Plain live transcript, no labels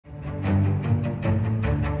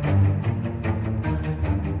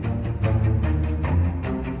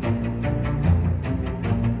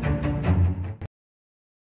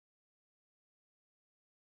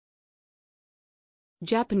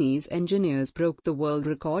Japanese engineers broke the world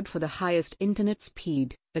record for the highest internet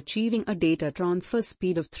speed, achieving a data transfer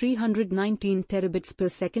speed of 319 terabits per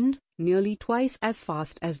second, nearly twice as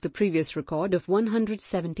fast as the previous record of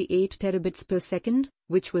 178 terabits per second,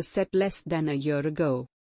 which was set less than a year ago.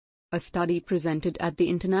 A study presented at the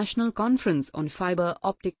International Conference on Fibre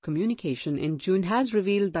Optic Communication in June has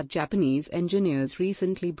revealed that Japanese engineers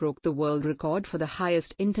recently broke the world record for the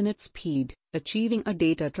highest internet speed, achieving a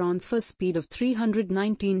data transfer speed of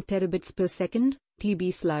 319 terabits per second,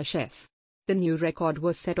 TB/s. The new record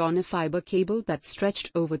was set on a fiber cable that stretched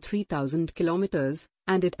over 3,000 kilometers,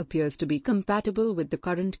 and it appears to be compatible with the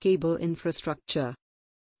current cable infrastructure.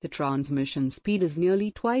 The transmission speed is nearly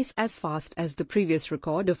twice as fast as the previous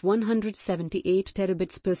record of 178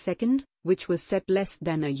 terabits per second, which was set less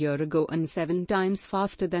than a year ago, and 7 times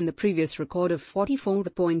faster than the previous record of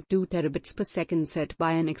 44.2 terabits per second set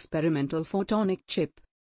by an experimental photonic chip.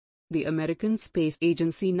 The American Space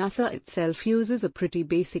Agency NASA itself uses a pretty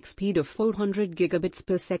basic speed of 400 gigabits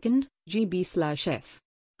per second, GB/s.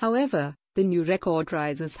 However, the new record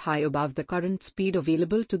rises high above the current speed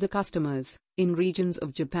available to the customers. In regions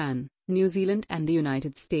of Japan, New Zealand and the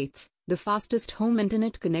United States, the fastest home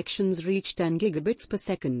internet connections reach 10 gigabits per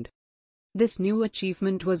second. This new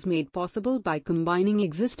achievement was made possible by combining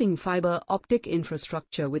existing fiber optic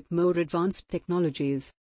infrastructure with more advanced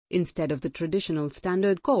technologies. Instead of the traditional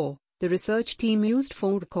standard core, the research team used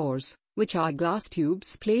 4 cores, which are glass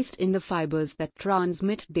tubes placed in the fibers that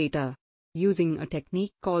transmit data. Using a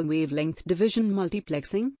technique called wavelength division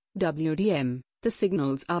multiplexing, WDM, the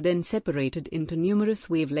signals are then separated into numerous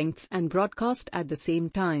wavelengths and broadcast at the same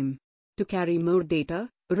time. To carry more data,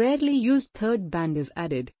 a rarely used third band is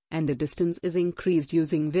added, and the distance is increased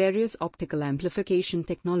using various optical amplification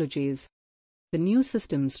technologies. The new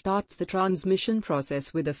system starts the transmission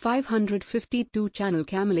process with a 552-channel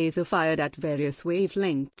CAM laser fired at various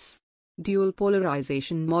wavelengths. Dual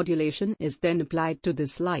polarization modulation is then applied to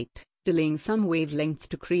this light, delaying some wavelengths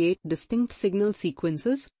to create distinct signal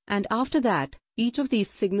sequences, and after that, each of these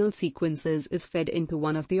signal sequences is fed into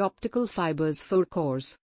one of the optical fiber's 4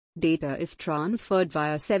 cores. Data is transferred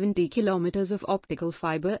via 70 kilometers of optical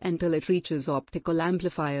fiber until it reaches optical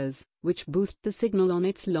amplifiers, which boost the signal on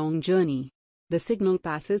its long journey. The signal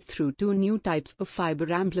passes through 2 new types of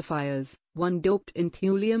fiber amplifiers, one doped in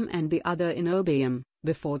thulium and the other in erbium,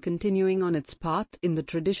 before continuing on its path in the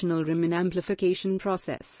traditional Raman amplification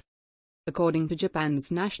process. According to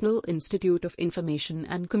Japan's National Institute of Information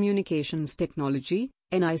and Communications Technology,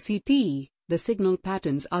 NICT, the signal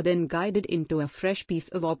patterns are then guided into a fresh piece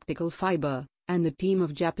of optical fiber, and the team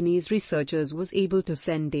of Japanese researchers was able to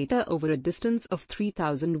send data over a distance of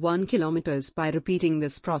 3,001 kilometers by repeating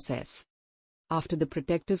this process. After the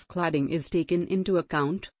protective cladding is taken into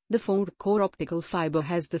account, the 4-core optical fiber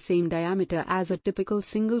has the same diameter as a typical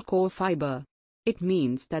single-core fiber. It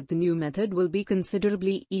means that the new method will be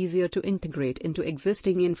considerably easier to integrate into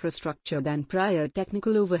existing infrastructure than prior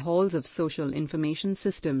technical overhauls of social information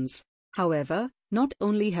systems. However, not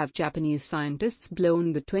only have Japanese scientists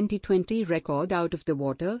blown the 2020 record out of the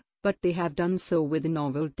water, but they have done so with a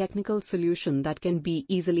novel technical solution that can be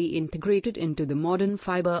easily integrated into the modern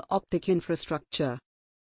fiber optic infrastructure.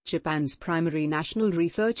 Japan's primary National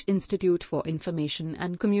Research Institute for Information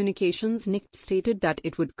and Communications NICT stated that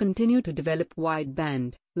it would continue to develop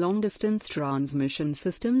wideband, long-distance transmission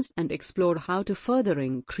systems and explore how to further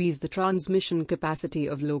increase the transmission capacity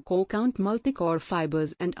of low-core count multi-core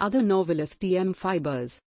fibers and other novel STM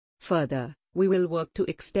fibers. Further, we will work to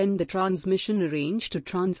extend the transmission range to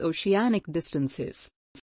transoceanic distances.